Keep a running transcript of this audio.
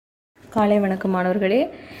காலை வணக்கம் மாணவர்களே.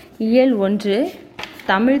 இயல் 1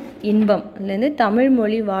 தமிழ் இன்பம் இதுலேருந்து தமிழ்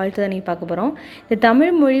மொழி வாழ்த்து நீ பார்க்க போகிறோம். இந்த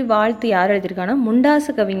தமிழ் மொழி வாழ்த்து யார் எழுதியிருக்காங்கன்னா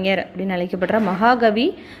முண்டாசு கவிஞர் அப்படின்னு அழைக்கப்படுற மகாகவி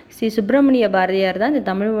ஸ்ரீ சுப்பிரமணிய பாரதியார் தான் இந்த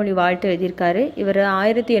தமிழ் மொழி வாழ்த்து எழுதியிருக்காரு. இவர்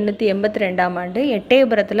 1882ஆம் ஆண்டு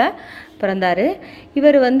எட்டயபுரத்தில் பிறந்தார்.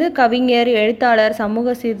 இவர் கவிஞர், எழுத்தாளர்,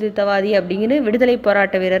 சமூக சீர்திருத்தவாதி அப்படிங்கிற விடுதலை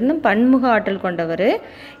போராட்ட வீரர்னு பன்முக ஆற்றல் கொண்டவர்.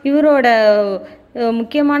 இவரோட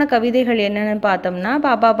முக்கியமான கவிதைகள் என்னென்னு பார்த்தோம்னா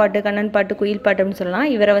பாப்பா பாட்டு, கண்ணன் பாட்டு, குயில் பாட்டு அப்படின்னு சொல்லலாம்.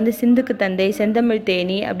 இவரை சிந்துக்கு தந்தை, செந்தமிழ்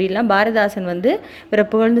தேனி அப்படிலாம் பாரதிதாசன் இவரை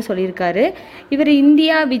புகழ்ந்து சொல்லியிருக்காரு. இவர்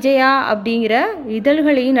இந்தியா விஜயா அப்படிங்கிற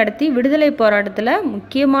இதழ்களையும் நடத்தி விடுதலை போராட்டத்தில்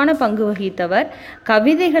முக்கியமான பங்கு வகித்தவர்.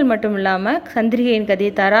 கவிதைகள் மட்டும் இல்லாமல் சந்திரிகையின் கதை,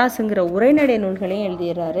 தராசுங்கிற உரைநடை நூல்களையும்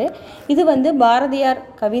எழுதுகிறாரு. இது பாரதியார்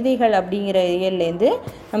கவிதைகள் அப்படிங்கிற இயல்லேருந்து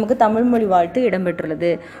நமக்கு தமிழ்மொழி வாழ்த்து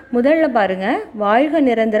இடம்பெற்றுள்ளது. முதல்ல பாருங்க, வாழ்க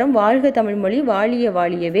நிரந்தரம், வாழ்க தமிழ்மொழி, வாழிய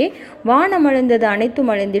வாழியவே, வானம் அழுந்தது அனைத்தும்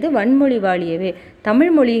அழிந்திடு, வன்மொழி வாழியவே.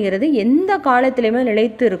 தமிழ் மொழிங்கிறது எந்த காலத்திலையுமே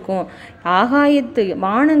நிலைத்து இருக்கும். ஆகாயத்து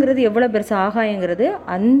வானங்கிறது எவ்வளோ பெருசு, ஆகாயங்கிறது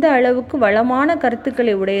அந்த அளவுக்கு வளமான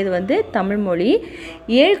கருத்துக்களை உடையது தமிழ்மொழி.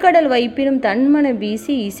 ஏழ்கடல் வைப்பினும் தன்மன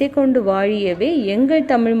வீசி இசை கொண்டு வாழியவே, எங்கள்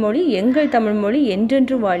தமிழ்மொழி எங்கள் தமிழ்மொழி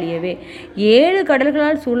என்றென்று வாழியவே. 7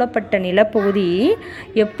 கடல்களால் சூழப்பட்ட நிலப்பகுதி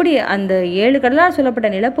எப்படி அந்த 7 கடலால் சூழப்பட்ட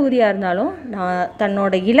நிலப்பகுதியாக இருந்தாலும்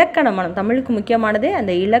தன்னோட இலக்கண மனம், தமிழுக்கு முக்கியமானது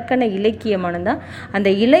அந்த இலக்கண இலக்கிய மனம் தான். அந்த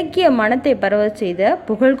இலக்கிய மனத்தை பரவ செய்த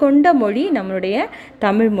புகழ் கொண்ட மொழி நம்மளுடைய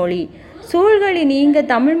தமிழ்மொழி. சூழ்களி நீங்க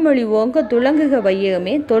தமிழ்மொழி ஓங்க துலங்குக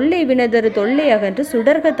வையகமே, தொல்லை வினதரு தொல்லை அகன்று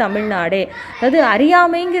சுடர்க தமிழ்நாடே. அதாவது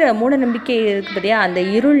அறியாமைங்கிற மூட நம்பிக்கை இருக்கு பார்த்தியா, அந்த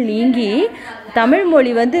இருள் நீங்கி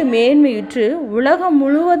தமிழ்மொழி மேன்மையுற்று உலகம்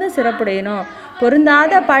முழுவதும் சிறப்புடையணும்.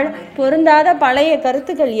 பொருந்தாத பழைய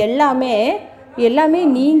கருத்துக்கள் எல்லாமே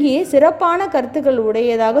நீங்கி சிறப்பான கருத்துக்கள்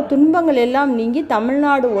உடையதாக துன்பங்கள் எல்லாம் நீங்கி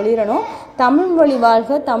தமிழ்நாடு ஒளிரணும். தமிழ்மொழி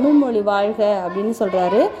வாழ்க, தமிழ்மொழி வாழ்க அப்படின்னு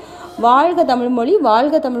சொல்கிறாரு. வாழ்க தமிழ்மொழி,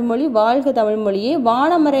 வாழ்க தமிழ்மொழி, வாழ்க தமிழ்மொழியே,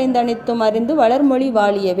 வானம் மறைந்தனைத்தும் அறிந்து வளர்மொழி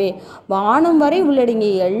வாழியவே. வானம் வரை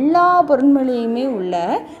உள்ளடங்கிய எல்லா பொருண்மொழியுமே உள்ள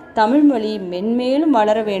தமிழ்மொழி மென்மேலும்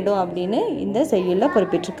வளர வேண்டும் அப்படின்னு இந்த செய்யுளில்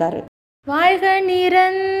குறிப்பிட்டிருக்காரு. வாழ்க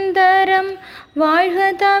நிரந்தரம், வாழ்க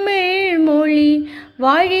தமிழ் மொழி,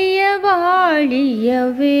 வாழிய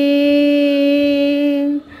வாழியவே.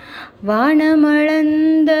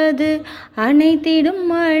 வானமளந்தது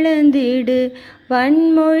அனைத்திடும் அளந்திடு,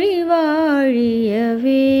 வன்மொழி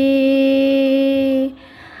வாழியவே.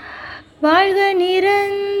 வாழ்க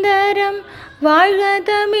நிரந்தரம், வாழ்க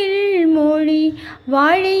தமிழ் மொழி,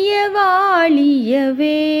 வாழிய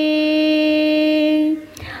வாழியவே.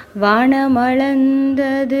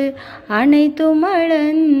 வானமளந்தது அனைத்தும்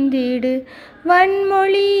அளந்திடு,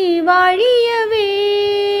 வன்மொழி வாழியவே.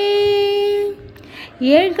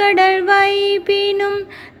 ஏழ்கடல் வைப்பினும்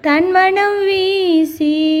தன்மனம்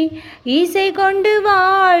வீசி இசை கொண்டு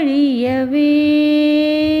வாழியவே.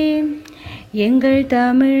 எங்கள்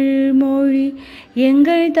தமிழ் மொழி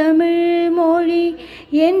எங்கள் தமிழ் மொழி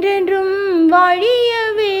என்றென்றும்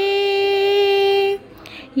வாழியவே.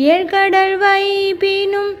 ஏழ்கடல்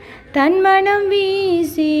வைப்பினும் தன்மனம்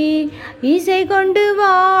வீசி இசை கொண்டு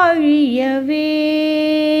வாழியவே.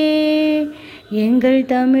 எங்கள்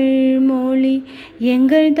தமிழ் மொழி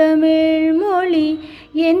எங்கள் தமிழ் மொழி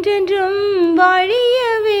என்றென்றும்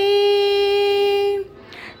வாழியவே.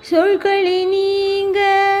 சொற்களி நீங்க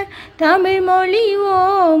தமிழ்மொழி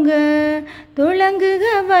ஓங்க துலங்குக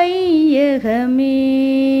வையகமே.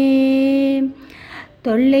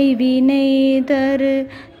 தொல்லை வினை தரு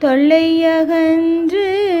தொல்லை அகன்று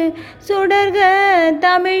சுடர்க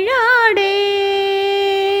தமிழ்நாடே.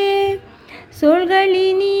 சொல்களி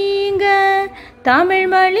நீங்க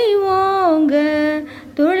தமிழ்மொழி ஓங்க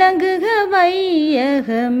துலங்குக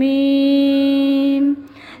வையகமே.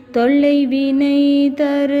 தொல்லை வினை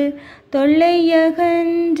தரு தொல்லை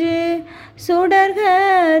அகன்று சுடர்க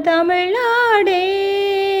தமிழ்நாடே.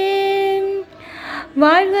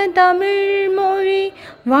 வாழ்க தமிழ் மொழி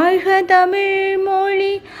வாழ்க தமிழ்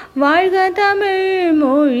மொழி, வாழ்க தமிழ்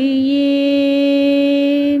மொழியே.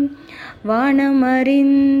 வானம்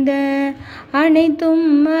அறிந்த அனைத்தும்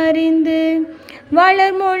அறிந்து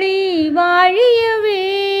வளர்மொழி வாழியவே.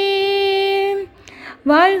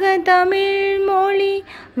 வாழ்க தமிழ் மொழி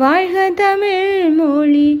வாழ்க தமிழ்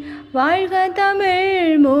மொழி, வாழ்க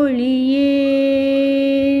தமிழ் மொழியே.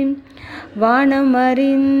 வானம்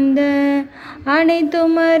அறிந்த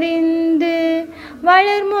அனைத்தும் அறிந்து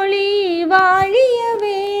வளர்மொழி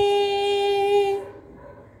வாழியவே.